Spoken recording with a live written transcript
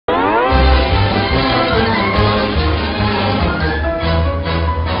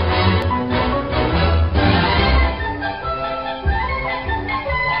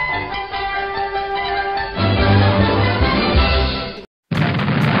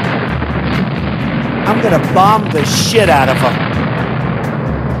I'm gonna bomb the shit out of them.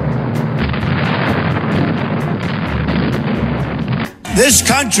 This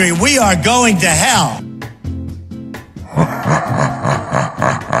country, we are going to hell.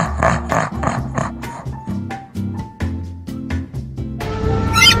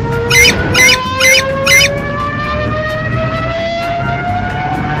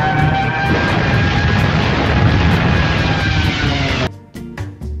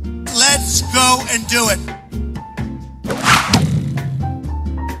 Let's go and do it.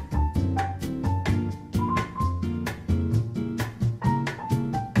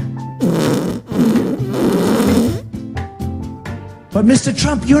 But Mr.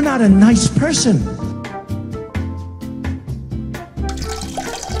 Trump, you're not a nice person.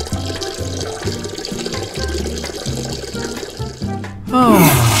 Oh,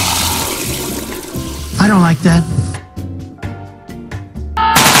 I don't like that.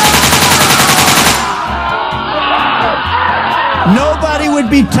 Nobody would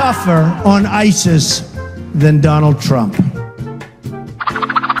be tougher on ISIS than Donald Trump.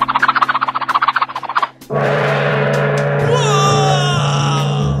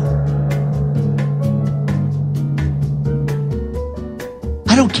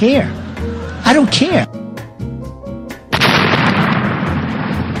 I don't care. I don't care.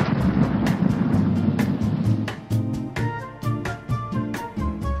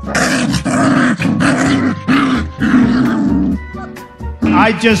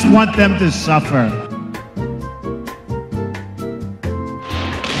 I just want them to suffer.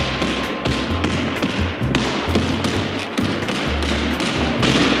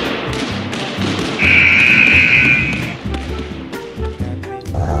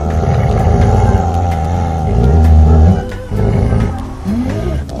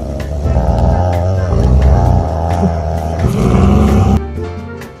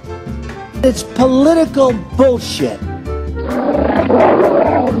 It's political bullshit.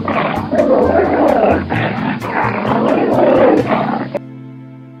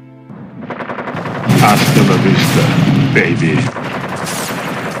 Hasta la vista, baby.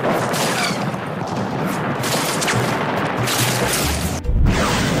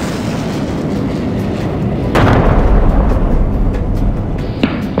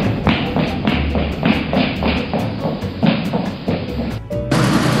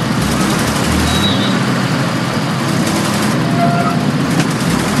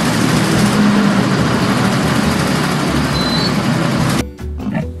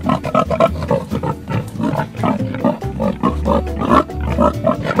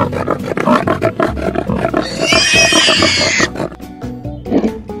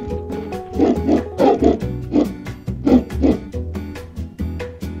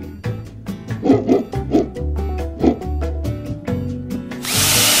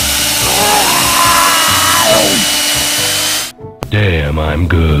 Damn, I'm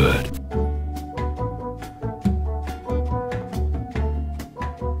good.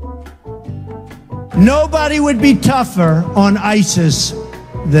 Nobody would be tougher on ISIS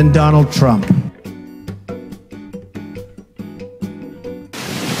than Donald Trump.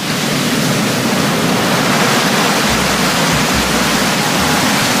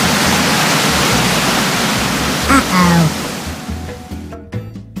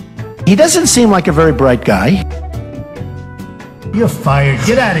 He doesn't seem like a very bright guy. You're fired.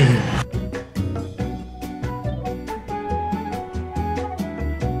 Get out of here.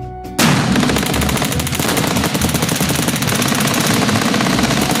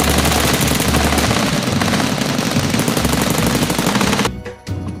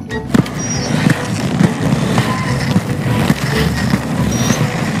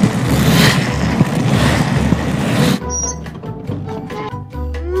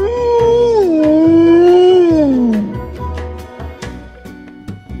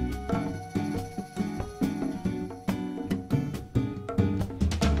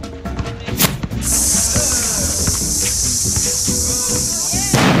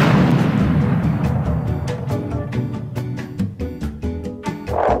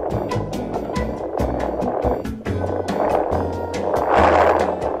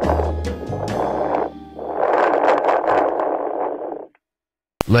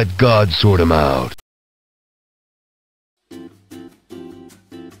 Let God sort him out.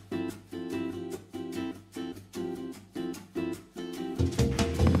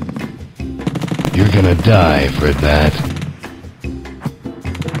 You're gonna die for that.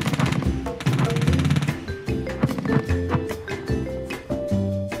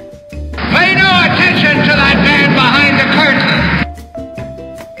 Pay no attention to that man behind the curtain!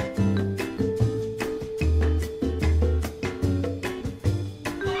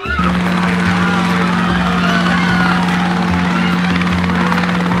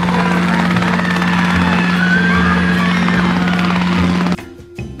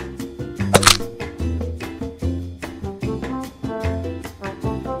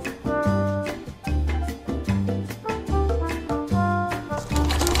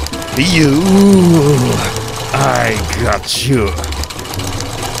 You, I got you.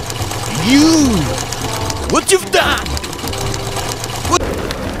 You, what you've done? What?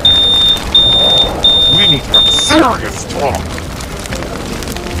 We need to have serious talk.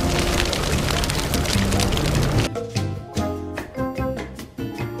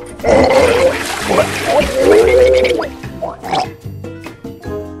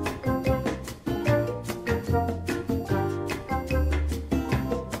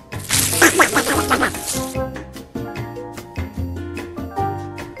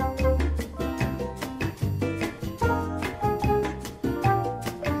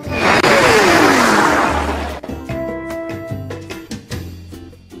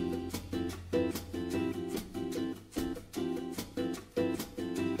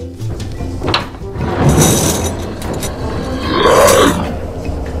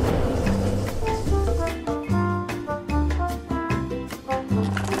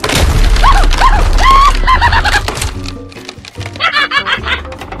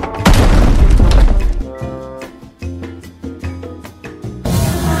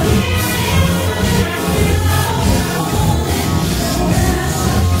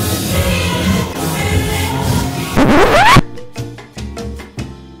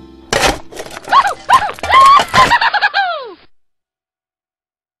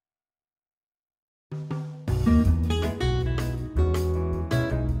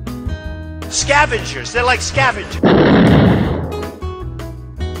 Scavengers, they're like scavengers.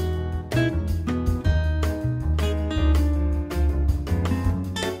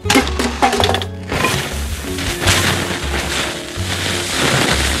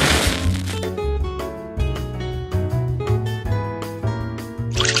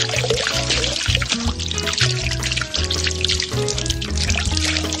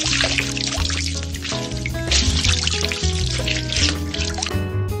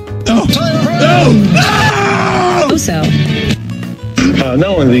 So, not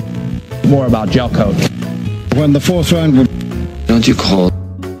only more about gel coat. When the fourth round would... Don't you call...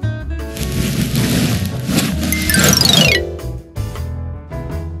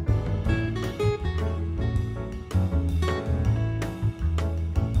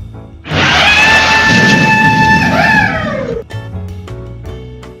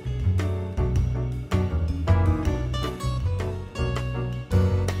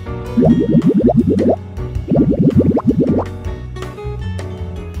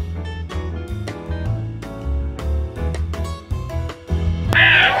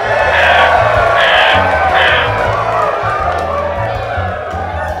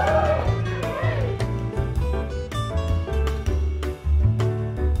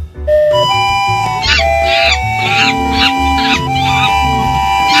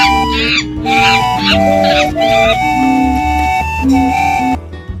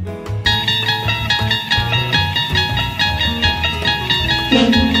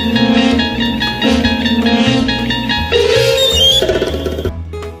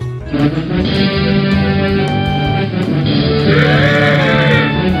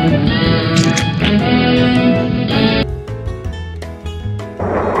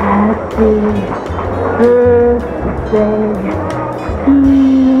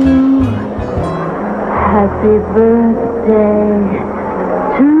 Happy birthday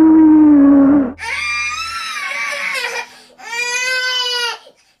to you.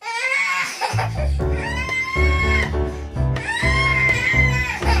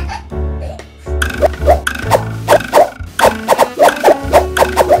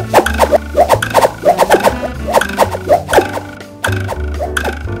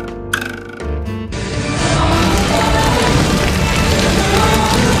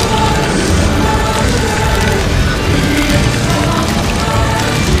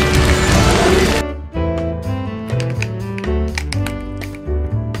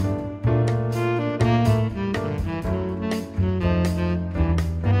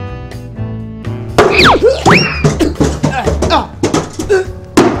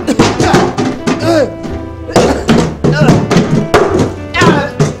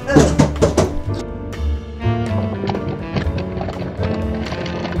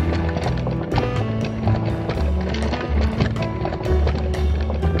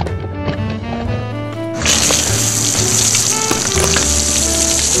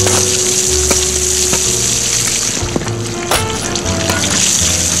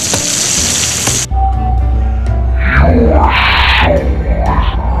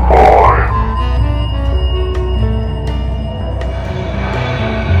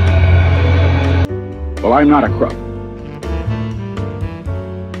 Well, I'm not a crook.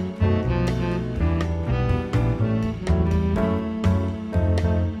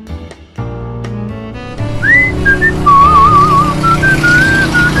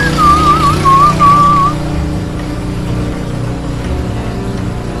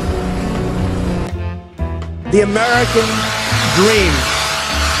 The American dream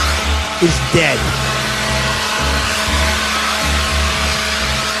is dead.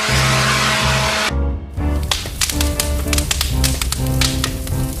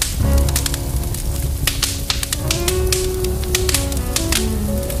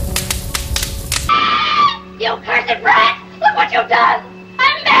 You cursed rat! Look what you've done!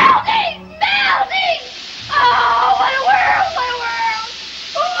 I'm melting! Melting! Oh, what a world! What a world!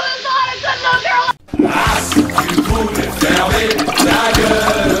 Oh, it's not a good little girl!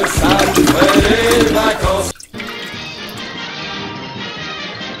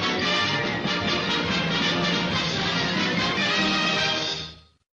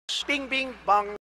 Bing, bing, bong.